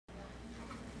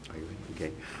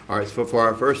Okay. All right, so for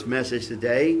our first message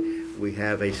today, we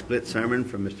have a split sermon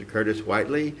from Mr. Curtis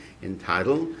Whiteley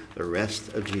entitled, The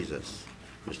Rest of Jesus.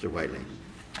 Mr. Whiteley.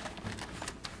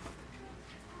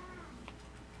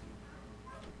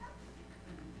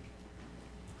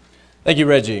 Thank you,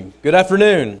 Reggie. Good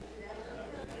afternoon.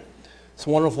 It's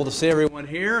wonderful to see everyone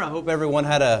here. I hope everyone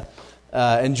had a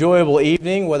enjoyable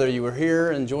evening, whether you were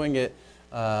here enjoying it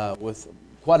with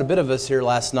quite a bit of us here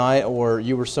last night or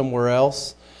you were somewhere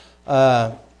else.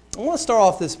 I want to start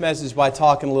off this message by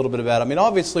talking a little bit about it. I mean,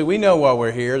 obviously, we know why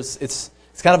we're here. It's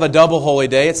kind of a double holy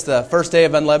day. It's the first day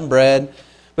of unleavened bread,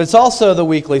 but it's also the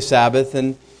weekly Sabbath.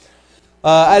 And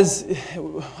as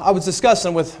I was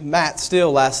discussing with Matt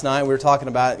Steele last night, we were talking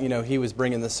about, he was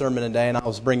bringing the sermon today, and I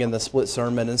was bringing the split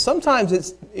sermon. And sometimes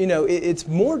it's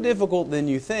more difficult than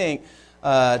you think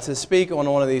to speak on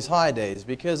one of these high days,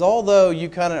 because although you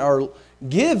kind of are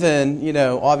given,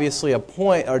 obviously a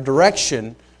point or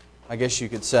direction, I guess you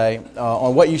could say,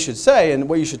 on what you should say and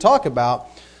what you should talk about.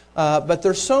 But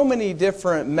there's so many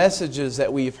different messages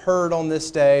that we've heard on this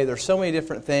day. There's so many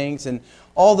different things. And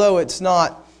although it's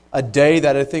not a day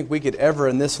that I think we could ever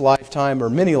in this lifetime or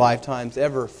many lifetimes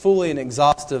ever fully and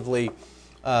exhaustively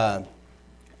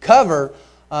cover,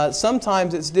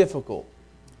 sometimes it's difficult.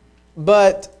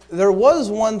 But there was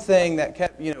one thing that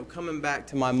kept coming back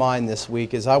to my mind this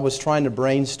week as I was trying to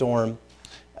brainstorm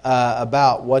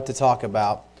about what to talk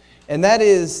about. And that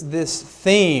is this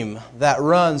theme that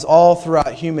runs all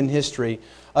throughout human history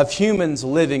of humans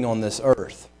living on this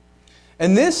earth.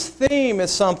 And this theme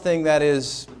is something that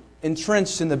is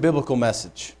entrenched in the biblical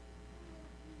message.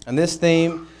 And this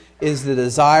theme is the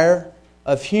desire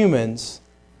of humans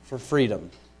for freedom.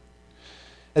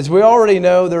 As we already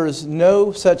know, there is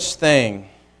no such thing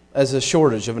as a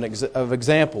shortage of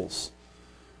examples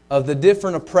of the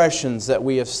different oppressions that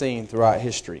we have seen throughout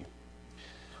history.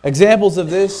 Examples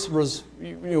of this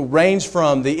range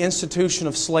from the institution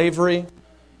of slavery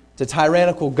to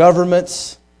tyrannical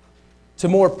governments to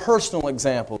more personal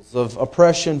examples of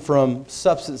oppression from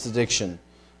substance addiction,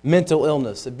 mental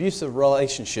illness, abusive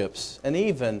relationships, and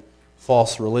even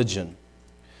false religion.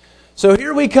 So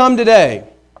here we come today.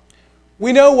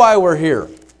 We know why we're here.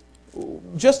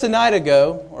 Just a night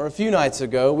ago, or a few nights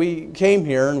ago, we came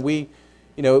here and we,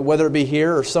 whether it be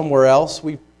here or somewhere else,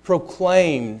 we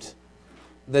proclaimed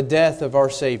the death of our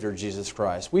Savior, Jesus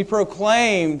Christ. We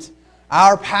proclaimed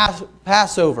our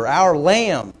Passover, our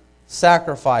Lamb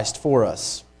sacrificed for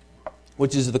us,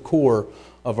 which is the core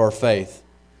of our faith.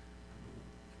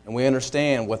 And we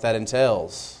understand what that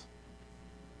entails.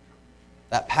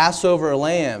 That Passover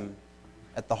Lamb,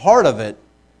 at the heart of it,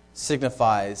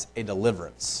 signifies a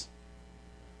deliverance.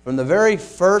 From the very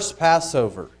first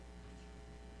Passover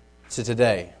to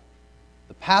today,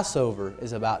 the Passover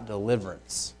is about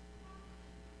deliverance.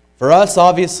 For us,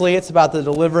 obviously, it's about the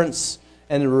deliverance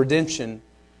and the redemption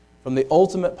from the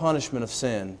ultimate punishment of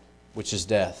sin, which is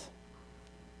death.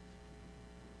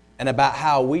 And about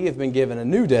how we have been given a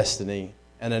new destiny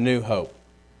and a new hope.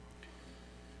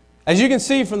 As you can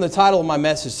see from the title of my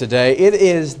message today, it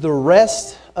is The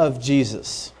Rest of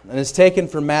Jesus. And it's taken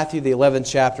from Matthew, the 11th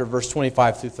chapter, verse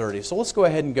 25 through 30. So let's go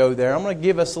ahead and go there. I'm going to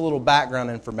give us a little background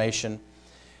information.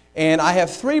 And I have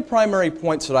three primary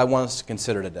points that I want us to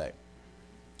consider today.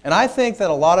 And I think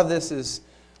that a lot of this is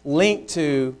linked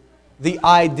to the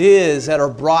ideas that are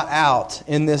brought out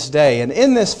in this day and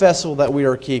in this festival that we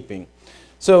are keeping.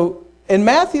 So in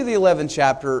Matthew the 11th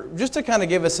chapter, just to kind of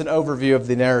give us an overview of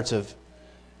the narrative,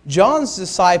 John's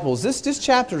disciples, this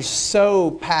chapter is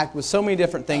so packed with so many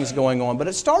different things going on, but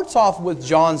it starts off with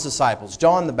John's disciples,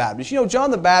 John the Baptist. John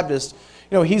the Baptist,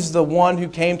 he's the one who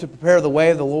came to prepare the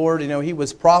way of the Lord. He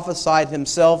was prophesied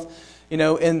himself in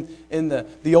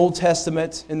the Old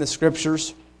Testament, in the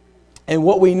Scriptures. And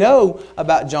what we know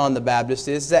about John the Baptist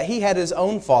is that he had his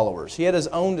own followers. He had his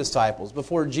own disciples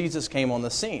before Jesus came on the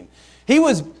scene. He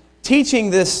was teaching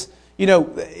this,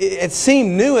 it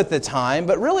seemed new at the time,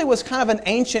 but really was kind of an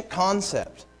ancient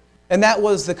concept. And that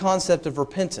was the concept of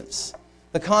repentance.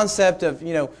 The concept of,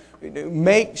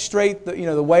 make straight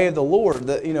the way of the Lord.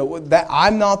 That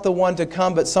I'm not the one to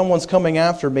come, but someone's coming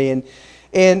after me. And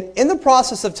in the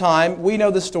process of time, we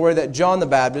know the story that John the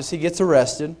Baptist, he gets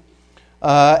arrested.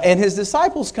 And his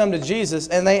disciples come to Jesus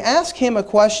and they ask him a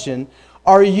question.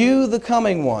 Are you the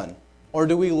coming one? Or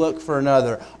do we look for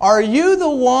another? Are you the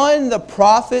one the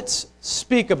prophets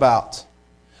speak about?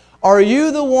 Are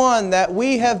you the one that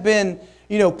we have been,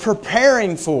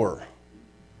 preparing for?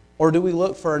 Or do we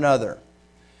look for another?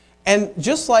 And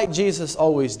just like Jesus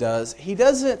always does, he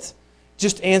doesn't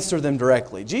just answer them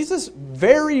directly. Jesus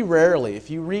very rarely,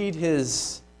 if you read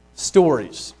his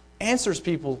stories, answers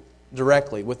people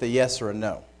directly with a yes or a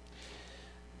no.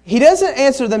 he doesn't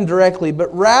answer them directly,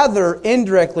 but rather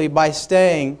indirectly by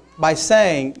saying,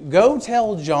 "Go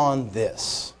tell John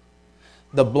this.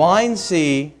 The blind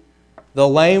see, the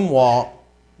lame walk,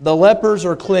 the lepers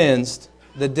are cleansed,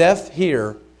 the deaf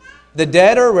hear, the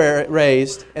dead are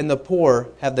raised, and the poor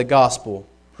have the gospel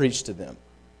preached to them."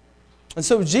 And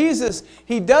so Jesus,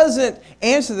 he doesn't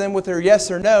answer them with their yes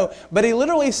or no, but he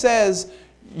literally says,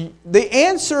 the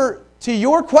answer to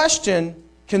your question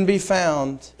can be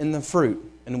found in the fruit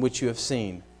in which you have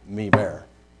seen me bear.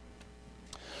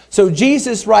 So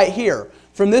Jesus right here,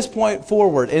 from this point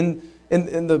forward, in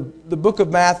the book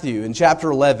of Matthew, in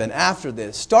chapter 11, after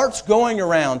this, starts going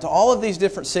around to all of these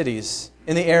different cities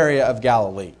in the area of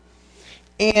Galilee.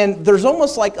 And there's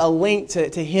almost like a link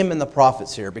to him and the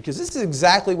prophets here, because this is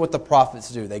exactly what the prophets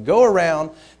do. They go around,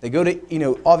 they go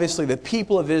to, obviously the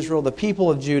people of Israel, the people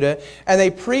of Judah, and they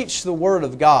preach the word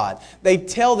of God. They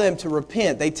tell them to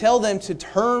repent. They tell them to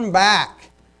turn back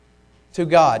to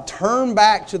God, turn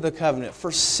back to the covenant,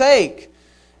 forsake,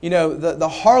 the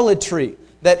harlotry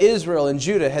that Israel and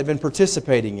Judah had been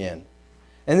participating in.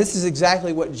 And this is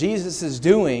exactly what Jesus is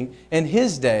doing in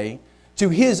his day to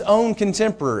his own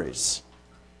contemporaries.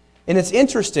 And it's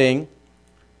interesting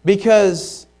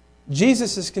because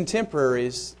Jesus'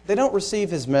 contemporaries, they don't receive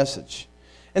his message.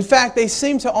 In fact, they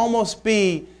seem to almost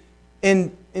be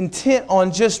intent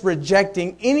on just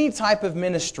rejecting any type of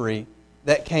ministry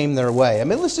that came their way. I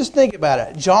mean, let's just think about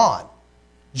it.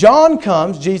 John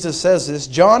comes, Jesus says this,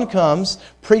 John comes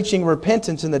preaching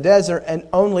repentance in the desert and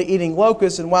only eating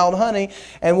locusts and wild honey.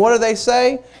 And what do they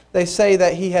say? They say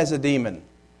that he has a demon.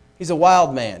 He's a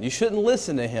wild man. You shouldn't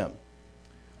listen to him.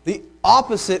 The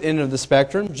opposite end of the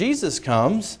spectrum, Jesus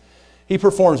comes, he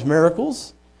performs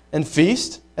miracles and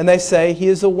feasts, and they say he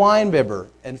is a winebibber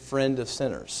and friend of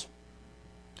sinners.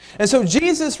 And so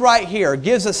Jesus right here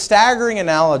gives a staggering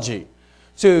analogy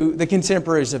to the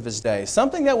contemporaries of his day,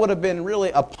 something that would have been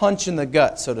really a punch in the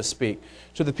gut, so to speak,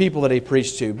 to the people that he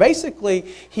preached to. Basically,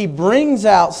 he brings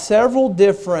out several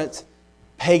different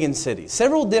pagan cities,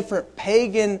 several different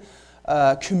pagan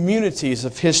communities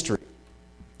of history.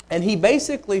 And he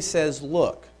basically says,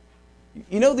 look,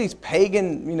 these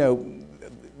pagan,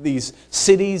 these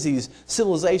cities, these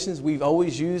civilizations we've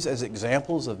always used as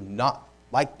examples of not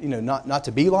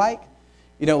to be like,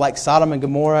 like Sodom and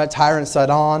Gomorrah, Tyre and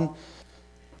Sidon.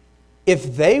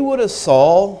 If they would have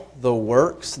saw the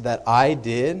works that I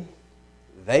did,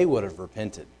 they would have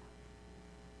repented.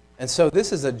 And so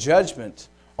this is a judgment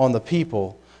on the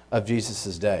people of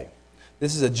Jesus' day.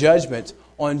 This is a judgment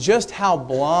on just how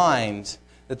blind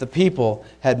that the people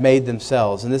had made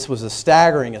themselves. And this was a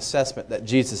staggering assessment that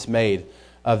Jesus made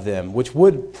of them, which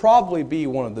would probably be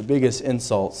one of the biggest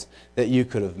insults that you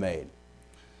could have made.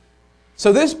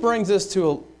 So this brings us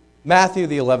to Matthew,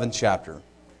 the 11th chapter,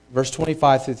 verse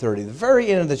 25 through 30, the very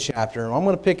end of the chapter. And I'm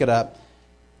going to pick it up,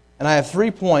 and I have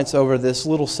 3 points over this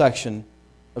little section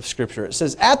of Scripture. It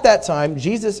says, "At that time,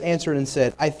 Jesus answered and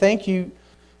said, I thank you,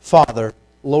 Father,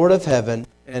 Lord of heaven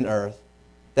and earth,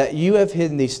 that you have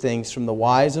hidden these things from the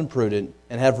wise and prudent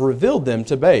and have revealed them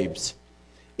to babes.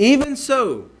 Even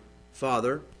so,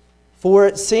 Father, for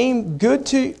it seemed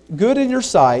good in your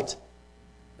sight,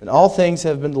 and all things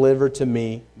have been delivered to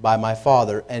me by my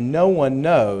Father, and no one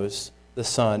knows the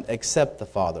Son except the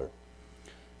Father.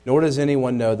 Nor does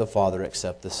anyone know the Father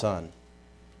except the Son,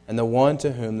 and the one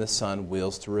to whom the Son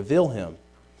wills to reveal him.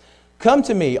 Come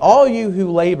to me, all you who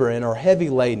labor and are heavy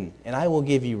laden, and I will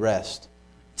give you rest.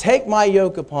 Take my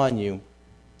yoke upon you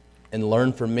and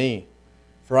learn from me,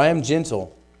 for I am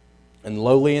gentle and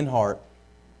lowly in heart,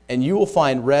 and you will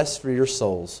find rest for your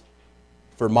souls.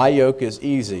 For my yoke is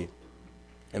easy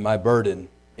and my burden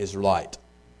is light."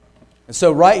 And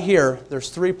so right here, there's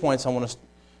 3 points I want us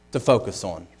to focus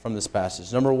on from this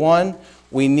passage. Number 1,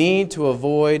 we need to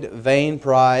avoid vain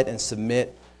pride and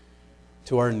submit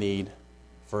to our need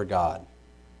for God.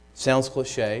 Sounds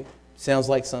cliche, sounds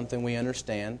like something we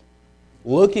understand.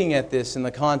 Looking at this in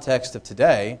the context of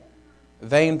today,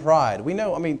 vain pride. We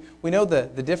know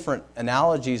the different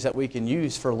analogies that we can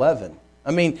use for leaven.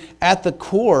 At the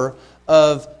core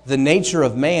of the nature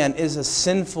of man is a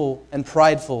sinful and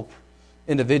prideful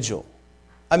individual.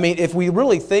 If we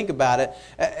really think about it,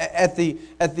 at the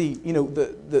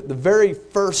very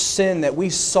first sin that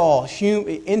we saw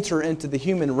enter into the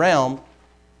human realm,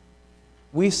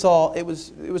 we saw it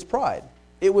was pride.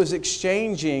 It was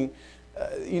exchanging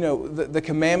the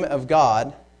commandment of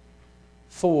God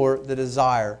for the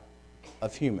desire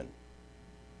of human.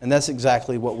 And that's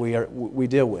exactly what we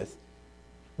deal with.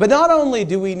 But not only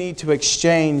do we need to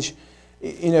exchange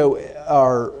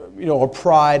our our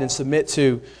pride and submit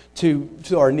to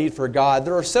our need for God,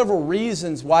 there are several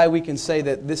reasons why we can say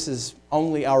that this is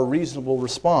only our reasonable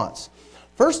response.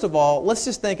 First of all, let's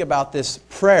just think about this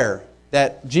prayer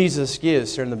that Jesus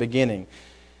gives here in the beginning.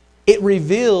 It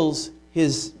reveals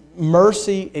His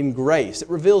mercy and grace. It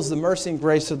reveals the mercy and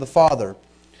grace of the Father.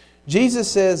 Jesus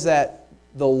says that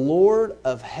the Lord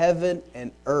of heaven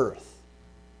and earth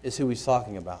is who He's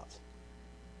talking about.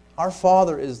 Our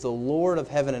Father is the Lord of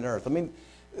heaven and earth. I mean,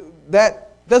 that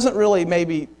doesn't really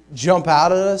maybe jump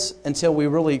out at us until we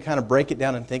really kind of break it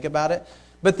down and think about it.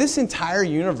 But this entire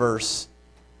universe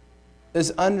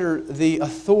is under the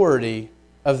authority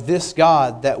of this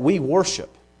God that we worship.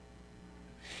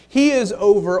 He is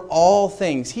over all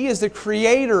things. He is the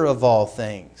creator of all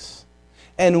things.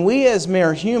 And we as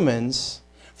mere humans,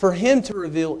 for Him to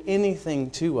reveal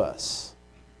anything to us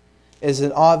is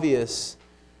an obvious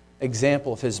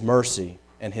example of His mercy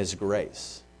and His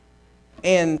grace.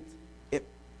 And it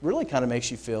really kind of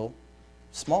makes you feel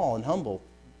small and humble.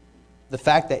 The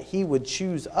fact that He would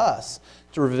choose us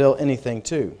to reveal anything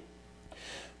to.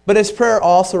 But His prayer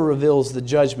also reveals the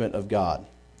judgment of God.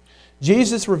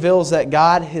 Jesus reveals that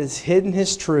God has hidden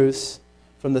His truths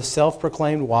from the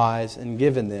self-proclaimed wise and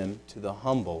given them to the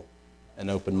humble and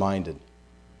open-minded.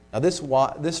 Now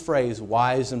this phrase,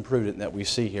 wise and prudent, that we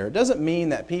see here, it doesn't mean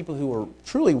that people who are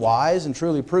truly wise and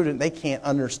truly prudent, they can't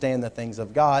understand the things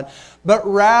of God, but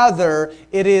rather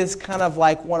it is kind of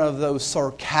like one of those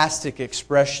sarcastic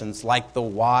expressions, like the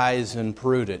wise and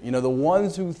prudent. The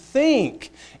ones who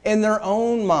think in their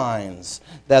own minds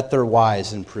that they're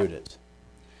wise and prudent.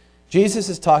 Jesus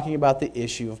is talking about the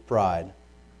issue of pride,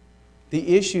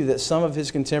 the issue that some of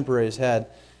His contemporaries had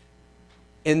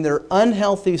in their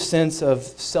unhealthy sense of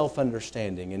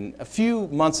self-understanding. And a few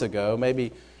months ago,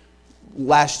 maybe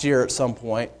last year at some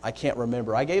point, I can't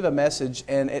remember, I gave a message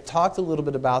and it talked a little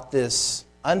bit about this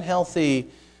unhealthy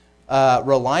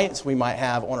reliance we might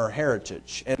have on our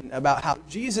heritage and about how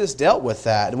Jesus dealt with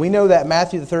that. And we know that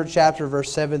Matthew the 3rd chapter,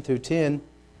 verse 7 through 10,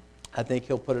 I think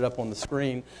he'll put it up on the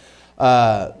screen.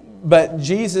 But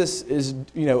Jesus is,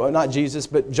 not Jesus,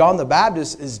 but John the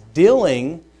Baptist is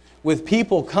dealing with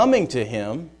people coming to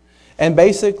him and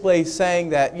basically saying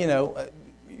that,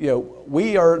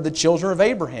 we are the children of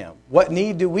Abraham. What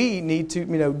need do we need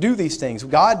to, do these things?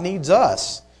 God needs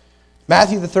us.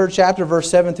 Matthew the 3rd chapter, verse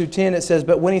 7 through 10, it says,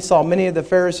 "But when He saw many of the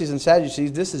Pharisees and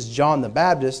Sadducees," this is John the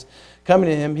Baptist, coming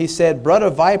to Him, He said, "Brood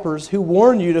of vipers, who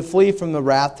warned you to flee from the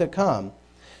wrath to come?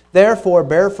 Therefore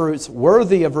bear fruits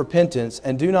worthy of repentance,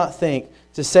 and do not think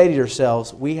to say to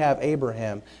yourselves, we have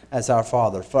Abraham as our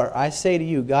father. For I say to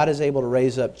you, God is able to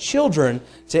raise up children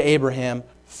to Abraham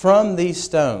from these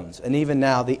stones. And even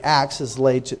now the axe is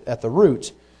laid at the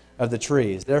root of the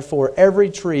trees. Therefore every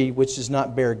tree which does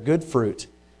not bear good fruit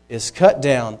is cut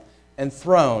down and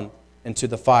thrown into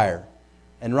the fire."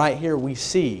 And right here we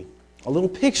see a little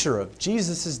picture of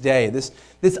Jesus' day, this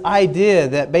idea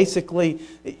that basically,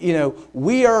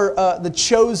 we are the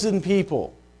chosen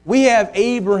people. We have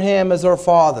Abraham as our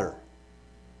father.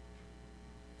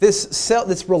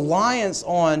 This reliance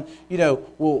on,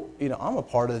 I'm a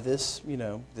part of this,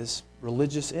 this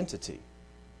religious entity.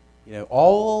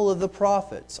 All of the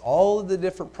prophets, all of the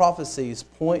different prophecies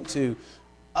point to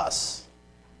us.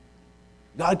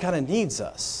 God kind of needs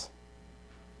us.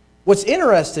 What's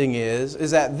interesting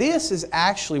is that this is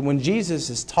actually, when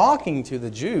Jesus is talking to the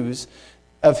Jews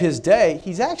of His day,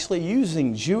 He's actually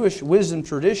using Jewish wisdom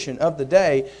tradition of the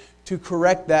day to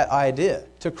correct that idea,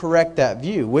 to correct that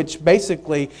view, which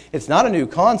basically, it's not a new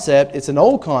concept, it's an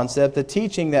old concept, the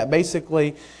teaching that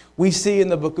basically we see in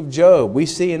the book of Job, we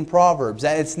see in Proverbs,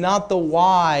 that it's not the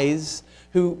wise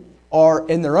who are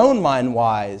in their own mind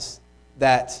wise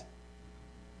that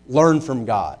learn from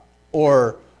God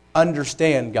or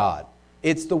understand God.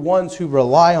 It's the ones who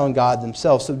rely on God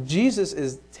themselves. So Jesus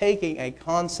is taking a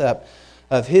concept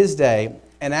of His day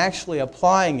and actually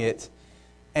applying it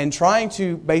and trying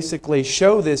to basically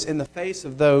show this in the face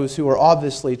of those who are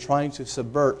obviously trying to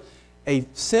subvert a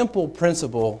simple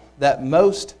principle that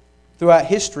most throughout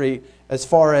history, as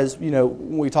far as,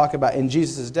 when we talk about in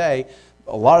Jesus' day,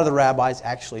 a lot of the rabbis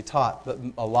actually taught, but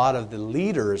a lot of the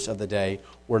leaders of the day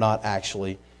were not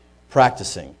actually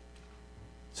practicing.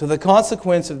 So the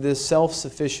consequence of this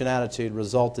self-sufficient attitude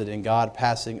resulted in God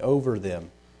passing over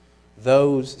them,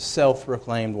 those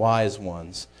self-proclaimed wise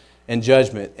ones, in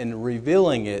judgment, and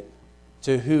revealing it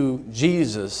to who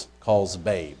Jesus calls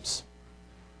babes,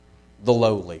 the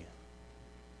lowly.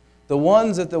 The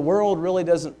ones that the world really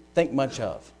doesn't think much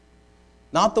of.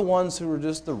 Not the ones who are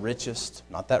just the richest,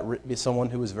 not that someone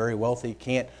who is very wealthy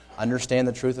can't understand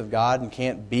the truth of God and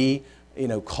can't be,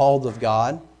 called of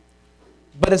God.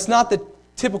 But it's not the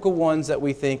typical ones that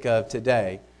we think of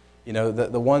today,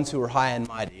 the ones who are high and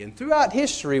mighty. And throughout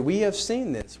history, we have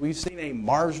seen this. We've seen a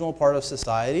marginal part of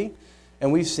society,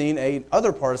 and we've seen a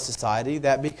other part of society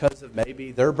that because of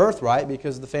maybe their birthright,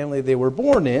 because of the family they were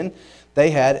born in, they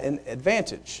had an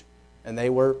advantage, and they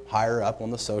were higher up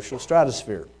on the social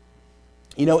stratosphere.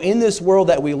 In this world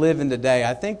that we live in today,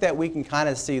 I think that we can kind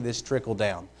of see this trickle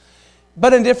down,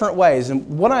 but in different ways.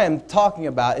 And what I am talking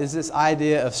about is this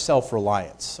idea of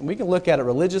self-reliance. And we can look at it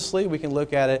religiously, we can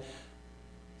look at it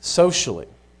socially.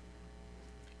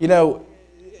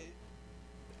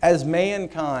 As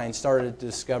mankind started to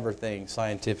discover things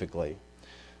scientifically,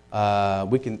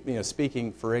 we can,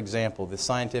 speaking, for example, the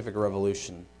scientific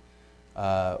revolution,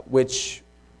 which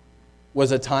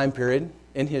was a time period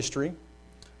in history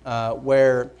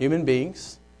where human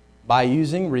beings, by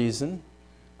using reason,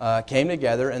 came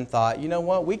together and thought,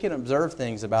 we can observe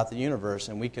things about the universe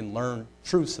and we can learn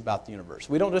truths about the universe.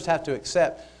 We don't just have to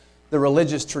accept the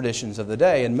religious traditions of the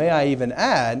day. And may I even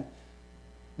add,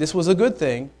 this was a good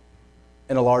thing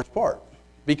in a large part.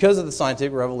 Because of the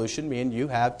scientific revolution, me and you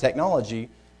have technology.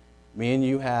 Me and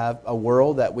you have a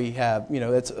world that we have,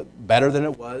 that's better than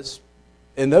it was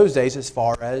in those days as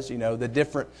far as, the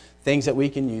different things that we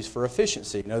can use for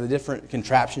efficiency, the different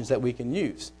contraptions that we can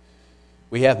use.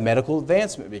 We have medical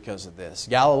advancement because of this.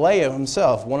 Galileo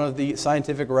himself, one of the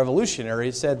scientific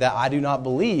revolutionaries, said that I do not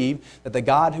believe that the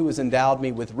God who has endowed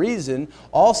me with reason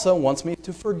also wants me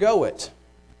to forgo it.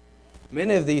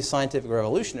 Many of these scientific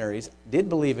revolutionaries did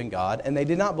believe in God, and they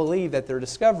did not believe that their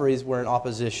discoveries were in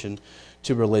opposition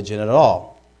to religion at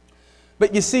all.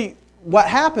 But you see, what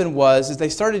happened is they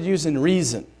started using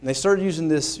reason. And they started using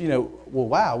this,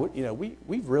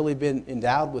 we've really been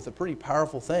endowed with a pretty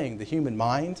powerful thing, the human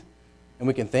mind. And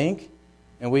we can think,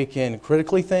 and we can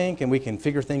critically think, and we can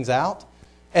figure things out.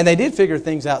 And they did figure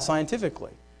things out scientifically.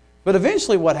 But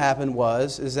eventually what happened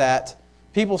is that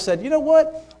people said,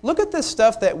 look at this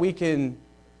stuff that we can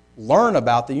learn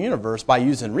about the universe by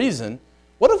using reason.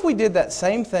 What if we did that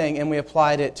same thing and we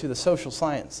applied it to the social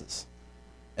sciences?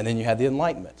 And then you had the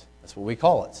Enlightenment. That's what we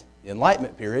call it. The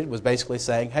Enlightenment period was basically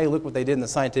saying, hey, look what they did in the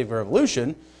scientific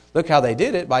revolution. Look how they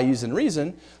did it by using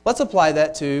reason. Let's apply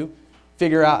that to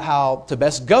figure out how to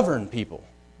best govern people.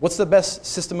 What's the best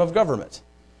system of government?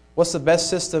 What's the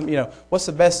best system, what's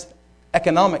the best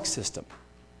economic system?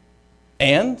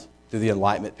 And through the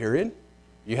Enlightenment period,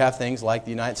 you have things like the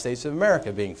United States of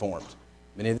America being formed.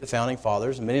 Many of the founding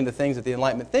fathers and many of the things that the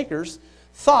Enlightenment thinkers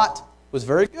thought was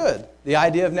very good. The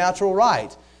idea of natural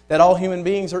right, that all human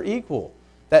beings are equal,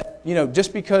 that,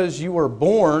 just because you were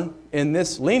born in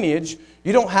this lineage,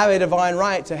 you don't have a divine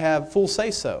right to have full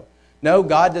say-so. No,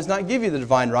 God does not give you the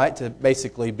divine right to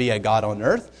basically be a God on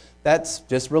earth. That's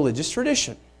just religious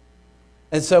tradition.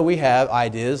 And so we have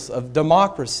ideas of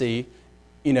democracy,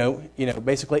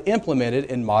 basically implemented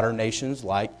in modern nations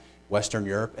like Western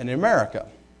Europe and America.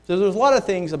 So there's a lot of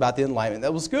things about the Enlightenment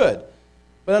that was good.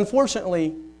 But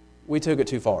unfortunately, we took it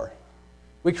too far.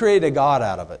 We created a God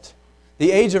out of it.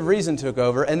 The age of reason took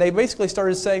over, and they basically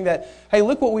started saying that, hey,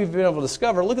 look what we've been able to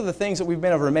discover. Look at the things that we've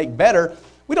been able to make better.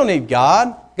 We don't need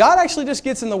God. God actually just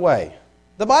gets in the way.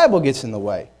 The Bible gets in the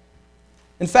way.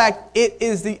 In fact, it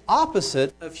is the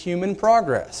opposite of human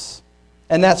progress.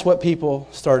 And that's what people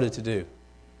started to do.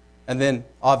 And then,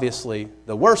 obviously,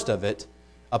 the worst of it,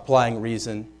 applying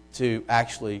reason to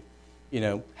actually,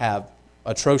 have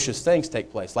atrocious things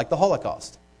take place, like the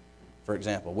Holocaust, for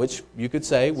example, which you could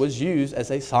say was used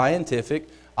as a scientific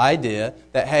idea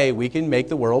that, hey, we can make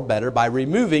the world better by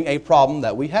removing a problem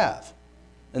that we have.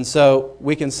 And so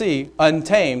we can see,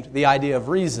 untamed, the idea of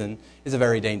reason is a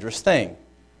very dangerous thing.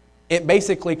 It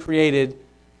basically created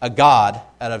a God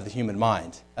out of the human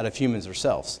mind, out of humans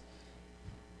ourselves.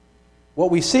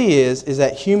 What we see is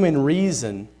that human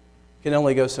reason can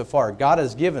only go so far. God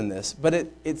has given this, but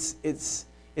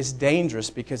it's dangerous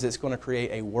because it's going to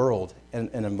create a world and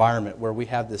an environment where we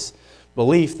have this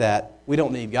belief that we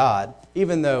don't need God,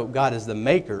 even though God is the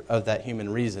maker of that human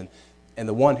reason and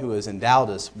the one who has endowed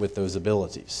us with those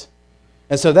abilities.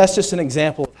 And so that's just an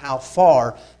example of how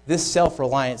far this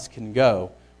self-reliance can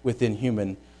go within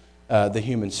the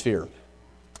human sphere.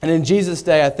 And in Jesus'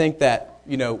 day, I think that,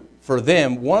 for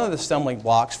them, one of the stumbling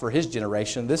blocks for his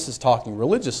generation, this is talking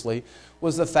religiously,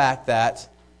 was the fact that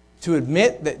to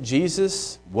admit that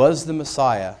Jesus was the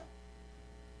Messiah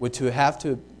would to have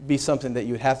to be something that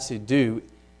you would have to do,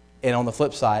 and on the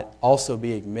flip side, also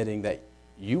be admitting that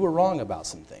you were wrong about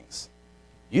some things.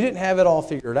 You didn't have it all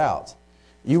figured out.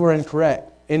 You were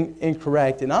incorrect.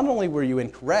 And not only were you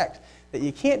incorrect, that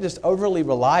you can't just overly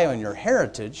rely on your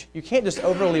heritage. You can't just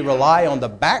overly rely on the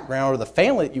background or the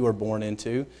family that you were born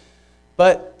into.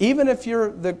 But even if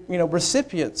you're the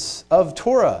recipients of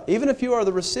Torah, even if you are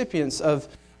the recipients of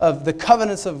the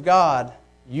covenants of God,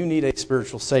 you need a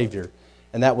spiritual Savior.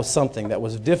 And that was something that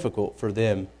was difficult for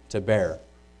them to bear.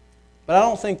 But I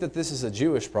don't think that this is a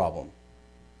Jewish problem.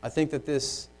 I think that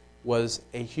this was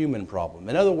a human problem.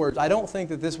 In other words, I don't think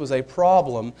that this was a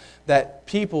problem that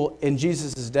people in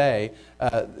Jesus' day,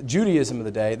 Judaism of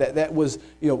the day, that was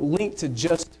linked to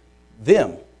just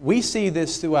them. We see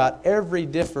this throughout every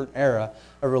different era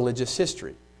of religious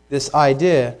history. This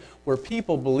idea where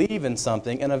people believe in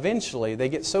something and eventually they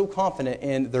get so confident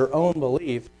in their own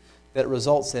belief that it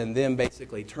results in them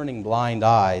basically turning blind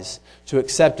eyes to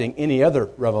accepting any other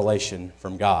revelation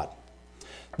from God.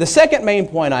 The second main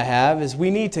point I have is we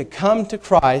need to come to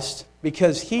Christ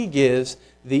because He gives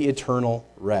the eternal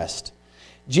rest.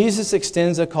 Jesus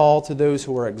extends a call to those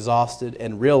who are exhausted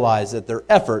and realize that their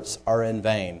efforts are in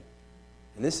vain.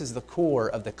 And this is the core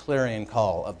of the clarion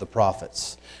call of the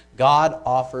prophets. God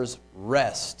offers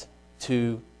rest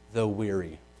to the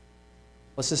weary.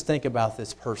 Let's just think about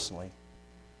this personally.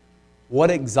 What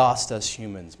exhausts us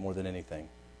humans more than anything?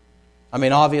 I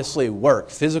mean, obviously work,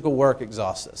 physical work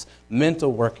exhausts us.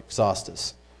 Mental work exhausts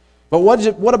us. But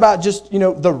what about just,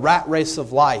 the rat race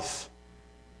of life?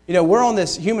 We're on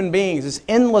this, human beings, this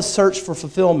endless search for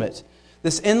fulfillment,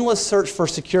 this endless search for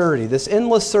security, this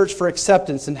endless search for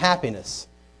acceptance and happiness.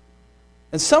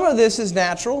 And some of this is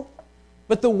natural,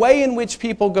 but the way in which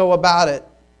people go about it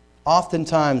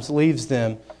oftentimes leaves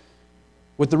them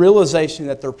with the realization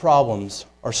that their problems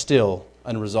are still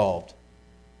unresolved.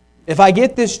 If I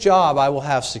get this job, I will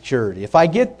have security. If I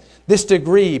get this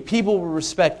degree, people will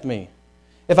respect me.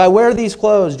 If I wear these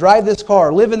clothes, drive this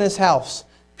car, live in this house,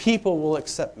 people will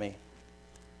accept me.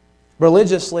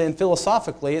 Religiously and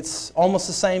philosophically, it's almost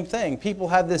the same thing. People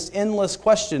have this endless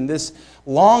question, this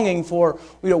longing for,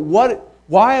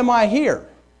 why am I here?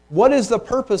 What is the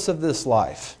purpose of this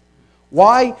life?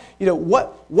 Why,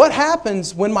 what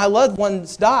happens when my loved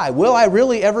ones die? Will I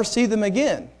really ever see them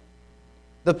again?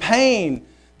 The pain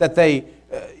that they,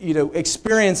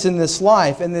 experience in this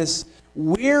life and this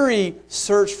weary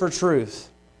search for truth.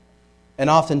 And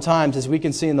oftentimes, as we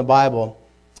can see in the Bible,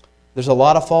 there's a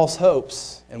lot of false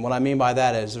hopes. And what I mean by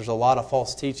that is there's a lot of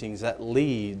false teachings that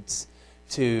leads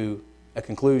to a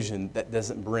conclusion that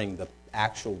doesn't bring the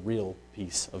actual real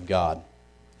peace of God.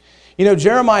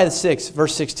 Jeremiah 6,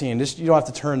 verse 16, you don't have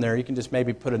to turn there. You can just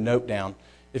maybe put a note down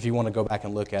if you want to go back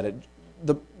and look at it.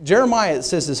 Jeremiah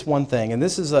says this one thing, and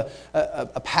this is a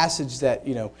passage that,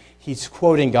 he's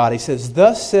quoting God. He says,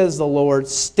 "Thus says the Lord,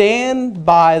 stand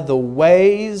by the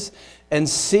ways and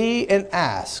see and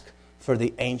ask for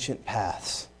the ancient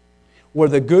paths, where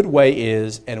the good way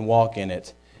is, and walk in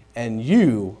it, and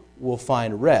you will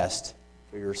find rest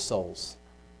for your souls."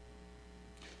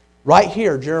 Right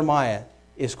here, Jeremiah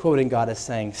is quoting God as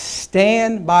saying,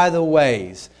 stand by the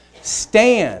ways.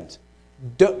 Stand.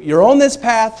 You're on this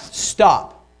path,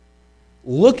 stop.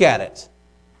 Look at it.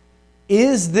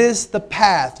 Is this the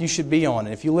path you should be on?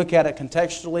 And if you look at it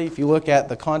contextually, if you look at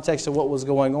the context of what was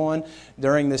going on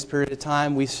during this period of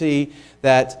time, we see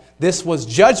that this was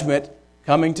judgment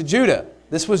coming to Judah.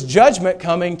 This was judgment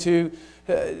coming to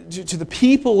the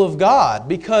people of God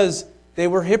because they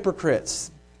were hypocrites.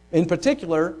 In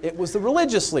particular, it was the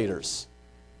religious leaders.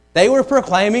 They were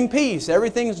proclaiming peace.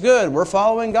 Everything's good. We're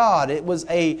following God. It was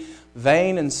a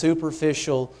vain and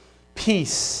superficial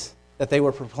peace that they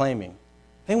were proclaiming.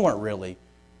 They weren't really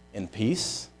in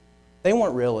peace. They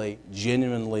weren't really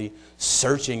genuinely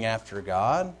searching after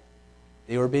God.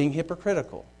 They were being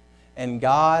hypocritical. And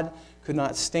God could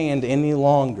not stand any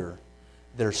longer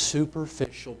their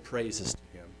superficial praises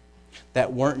to Him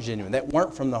that weren't genuine, that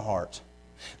weren't from the heart.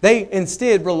 They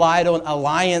instead relied on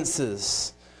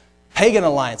alliances, pagan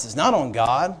alliances, not on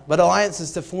God, but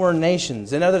alliances to foreign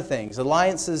nations and other things,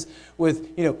 alliances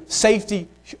with, safety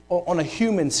on a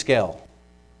human scale.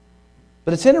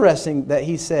 But it's interesting that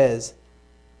he says,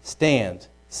 stand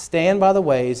by the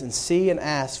ways and see and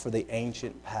ask for the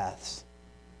ancient paths.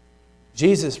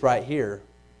 Jesus right here,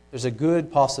 there's a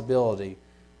good possibility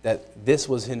that this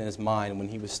was in his mind when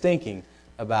he was thinking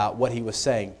about what he was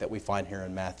saying that we find here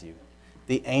in Matthew.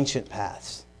 The ancient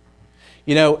paths.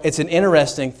 It's an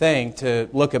interesting thing to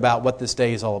look about what this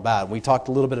day is all about. We talked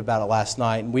a little bit about it last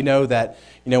night, and we know that,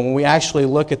 when we actually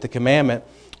look at the commandment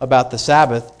about the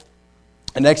Sabbath,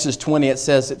 in Exodus 20 it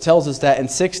tells us that in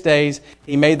 6 days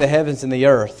He made the heavens and the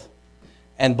earth,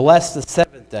 and blessed the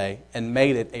seventh day, and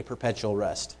made it a perpetual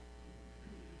rest.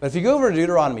 But if you go over to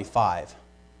Deuteronomy 5,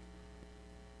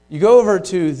 you go over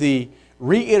to the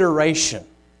reiteration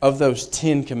of those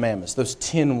 10 commandments, those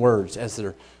 10 words as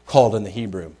they're called in the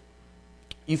Hebrew.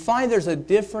 you find there's a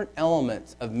different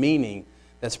element of meaning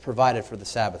that's provided for the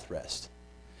Sabbath rest.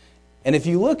 And if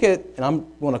you look at, and I'm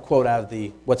going to quote out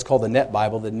of what's called the Net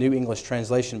Bible, the New English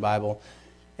Translation Bible,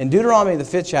 in Deuteronomy, the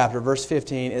 5th chapter, verse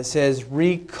 15, it says,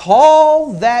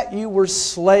 "Recall that you were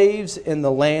slaves in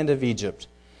the land of Egypt,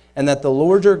 and that the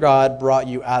Lord your God brought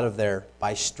you out of there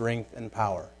by strength and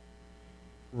power."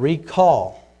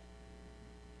 Recall.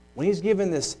 When he's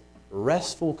given this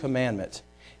restful commandment,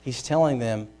 he's telling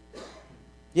them,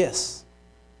 yes,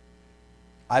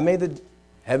 I made the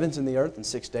heavens and the earth in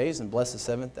 6 days and blessed the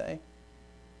seventh day.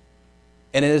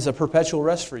 And it is a perpetual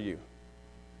rest for you.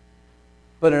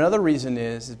 But another reason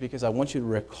is because I want you to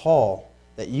recall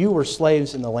that you were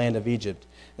slaves in the land of Egypt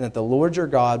and that the Lord your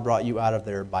God brought you out of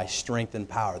there by strength and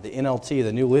power. The NLT,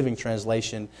 the New Living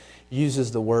Translation,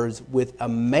 uses the words with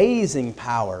amazing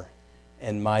power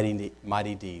and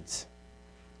mighty deeds.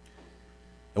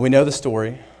 And we know the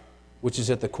story, which is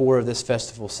at the core of this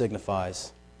festival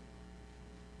signifies.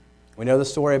 We know the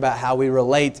story about how we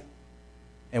relate,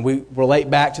 and we relate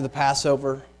back to the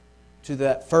Passover, to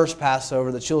that first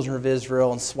Passover, the children of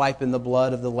Israel, and swiping the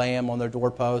blood of the lamb on their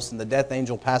doorposts, and the death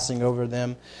angel passing over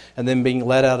them, and then being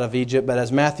led out of Egypt. But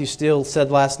as Matthew Steele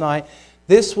said last night,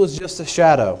 this was just a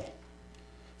shadow,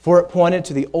 for it pointed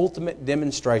to the ultimate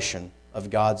demonstration of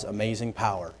God's amazing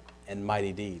power and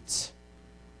mighty deeds.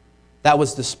 That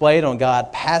was displayed on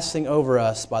God passing over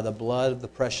us by the blood of the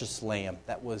precious lamb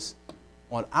that was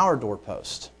on our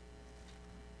doorpost.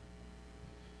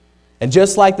 And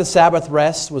just like the Sabbath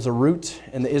rest was a root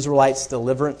in the Israelites'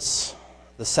 deliverance,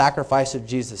 the sacrifice of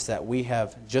Jesus that we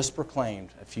have just proclaimed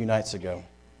a few nights ago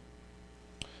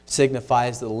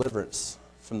signifies the deliverance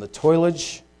from the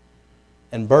toilage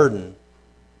and burden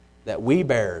that we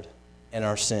bared in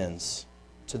our sins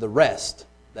to the rest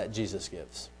that Jesus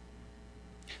gives.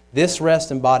 This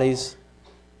rest embodies,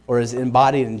 or is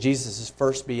embodied in Jesus'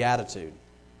 first beatitude.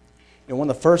 And one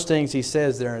of the first things he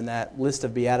says there in that list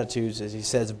of Beatitudes is he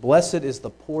says, "Blessed is the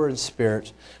poor in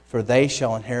spirit, for they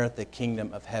shall inherit the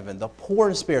kingdom of heaven." The poor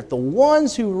in spirit, the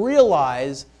ones who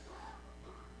realize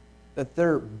that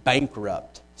they're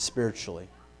bankrupt spiritually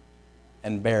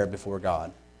and bare before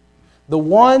God. The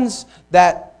ones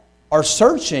that are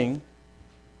searching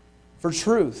for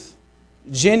truth,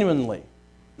 genuinely.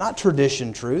 Not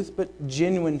tradition truth, but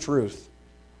genuine truth.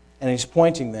 And he's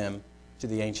pointing them to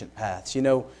the ancient paths. You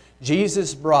know,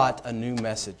 Jesus brought a new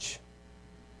message.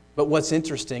 But what's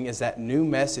interesting is that new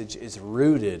message is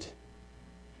rooted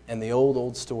in the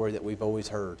old story that we've always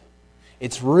heard.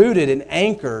 It's rooted and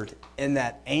anchored in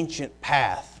that ancient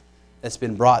path that's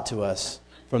been brought to us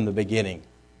from the beginning.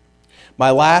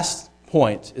 My last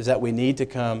point is that we need to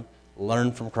come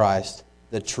learn from Christ,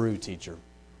 the true teacher.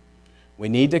 We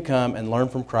need to come and learn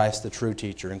from Christ, the true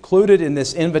teacher. Included in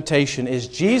this invitation is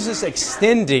Jesus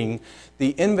extending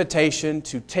the invitation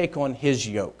to take on His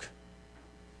yoke.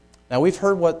 Now, we've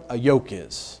heard what a yoke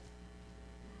is.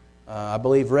 I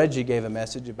believe Reggie gave a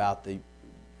message about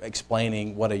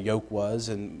explaining what a yoke was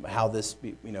and how this,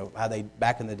 how they,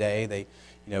 back in the day, they,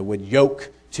 would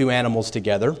yoke two animals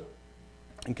together.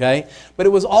 Okay? But it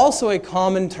was also a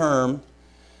common term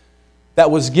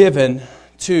that was given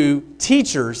to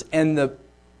teachers and the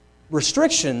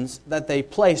restrictions that they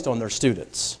placed on their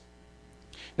students.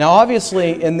 Now,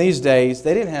 obviously, in these days,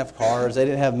 they didn't have cars, they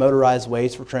didn't have motorized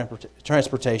ways for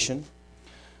transportation,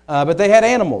 but they had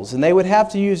animals, and they would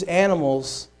have to use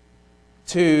animals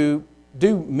to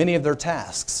do many of their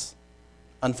tasks.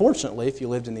 Unfortunately, if you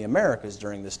lived in the Americas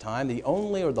during this time, the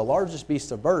only or the largest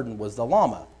beast of burden was the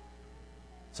llama.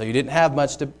 So you didn't have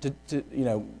much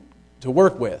to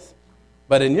work with.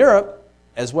 But in Europe,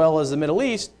 as well as the Middle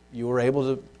East, you were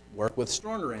able to work with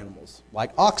stronger animals,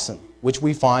 like oxen, which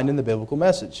we find in the biblical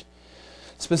message.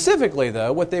 Specifically,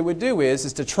 though, what they would do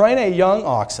is to train a young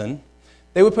oxen,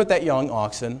 they would put that young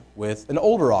oxen with an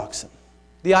older oxen.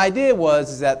 The idea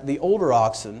was that the older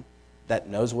oxen, that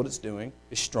knows what it's doing,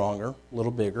 is stronger, a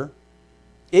little bigger,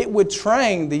 it would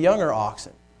train the younger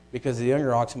oxen, because the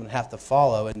younger oxen would have to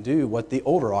follow and do what the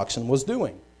older oxen was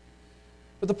doing.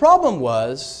 But the problem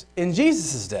was, in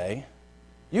Jesus' day,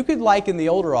 you could liken the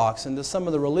older oxen to some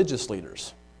of the religious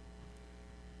leaders.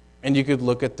 And you could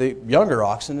look at the younger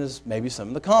oxen as maybe some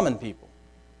of the common people.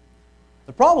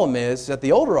 The problem is that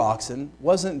the older oxen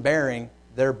wasn't bearing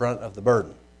their brunt of the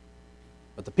burden,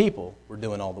 but the people were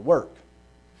doing all the work.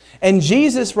 And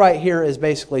Jesus right here is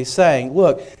basically saying,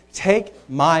 look, take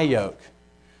my yoke.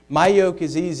 My yoke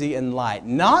is easy and light.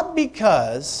 Not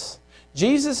because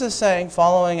Jesus is saying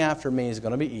following after me is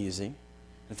going to be easy.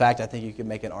 In fact, I think you could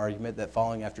make an argument that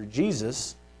following after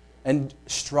Jesus and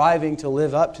striving to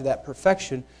live up to that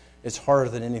perfection it's harder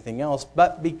than anything else,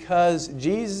 but because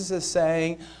Jesus is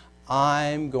saying,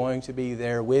 I'm going to be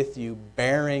there with you,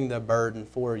 bearing the burden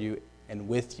for you and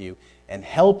with you, and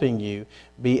helping you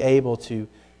be able to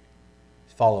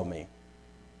follow me.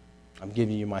 I'm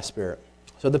giving you my Spirit.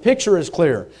 So the picture is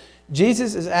clear.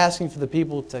 Jesus is asking for the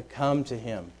people to come to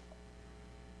Him.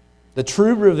 The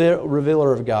true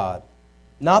revealer of God.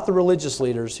 Not the religious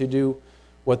leaders who do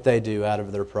what they do out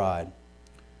of their pride.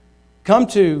 Come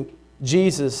to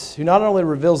Jesus, who not only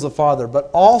reveals the Father, but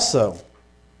also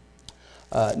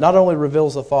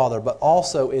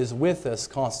is with us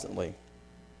constantly,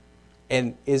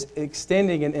 and is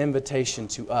extending an invitation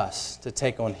to us to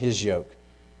take on His yoke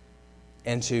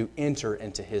and to enter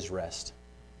into His rest.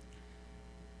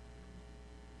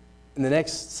 In the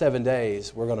next 7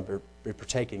 days, we're going to be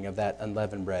partaking of that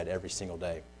unleavened bread every single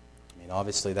day. I mean,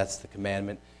 obviously, that's the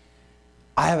commandment.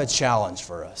 I have a challenge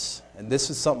for us, and this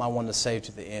is something I want to save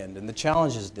to the end. And the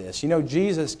challenge is this. You know,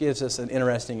 Jesus gives us an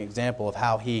interesting example of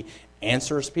how He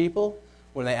answers people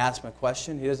when they ask Him a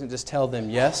question. He doesn't just tell them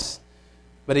yes,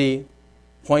 but He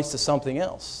points to something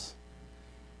else.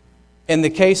 In the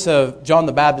case of John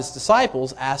the Baptist's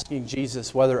disciples asking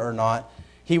Jesus whether or not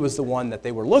He was the one that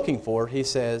they were looking for, He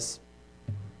says,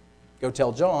 go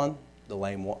tell John, the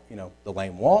lame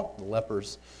walk, the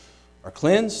lepers are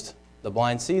cleansed, the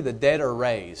blind see, the dead are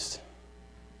raised.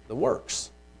 The works,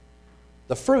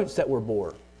 the fruits that were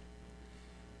bore.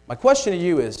 My question to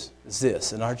you is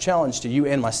this, and our challenge to you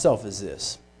and myself is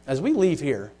this. As we leave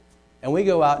here and we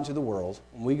go out into the world,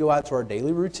 and we go out to our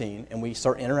daily routine and we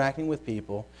start interacting with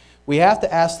people, we have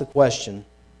to ask the question,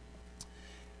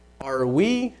 are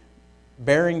we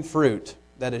bearing fruit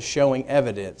that is showing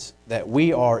evidence that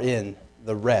we are in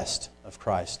the rest of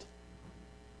Christ?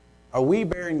 Are we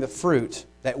bearing the fruit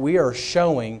that we are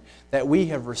showing that we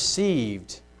have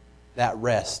received that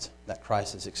rest that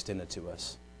Christ has extended to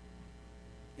us?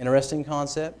 Interesting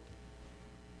concept.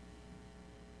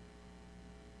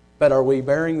 But are we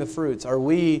bearing the fruits? Are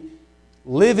we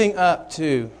living up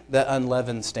to the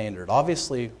unleavened standard?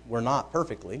 Obviously, we're not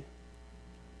perfectly.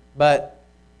 But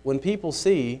when people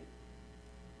take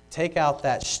out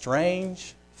that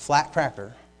strange flat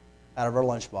cracker out of our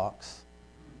lunchbox,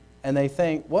 and they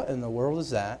think, what in the world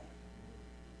is that?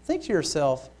 Think to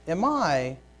yourself, am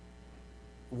I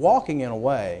walking in a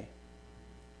way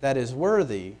that is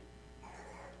worthy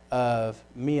of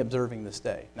me observing this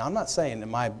day? Now, I'm not saying,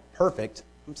 am I perfect?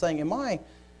 I'm saying, am I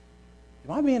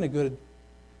being a good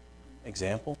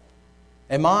example?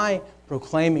 Am I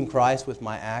proclaiming Christ with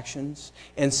my actions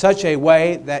in such a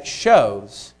way that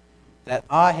shows that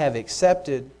I have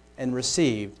accepted and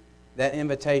received that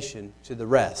invitation to the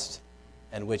rest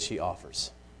and which He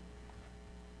offers?